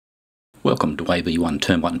Welcome to AV1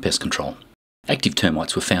 Termite and Pest Control. Active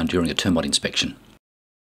termites were found during a termite inspection.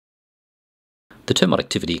 The termite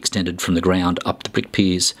activity extended from the ground up the brick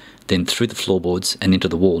piers, then through the floorboards and into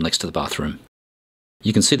the wall next to the bathroom.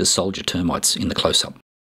 You can see the soldier termites in the close-up.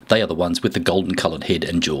 They are the ones with the golden coloured head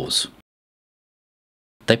and jaws.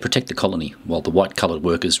 They protect the colony while the white coloured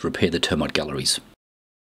workers repair the termite galleries.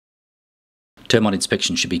 Termite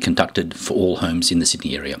inspection should be conducted for all homes in the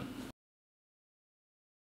Sydney area.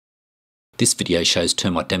 This video shows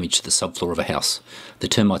termite damage to the subfloor of a house. The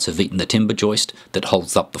termites have eaten the timber joist that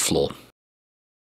holds up the floor.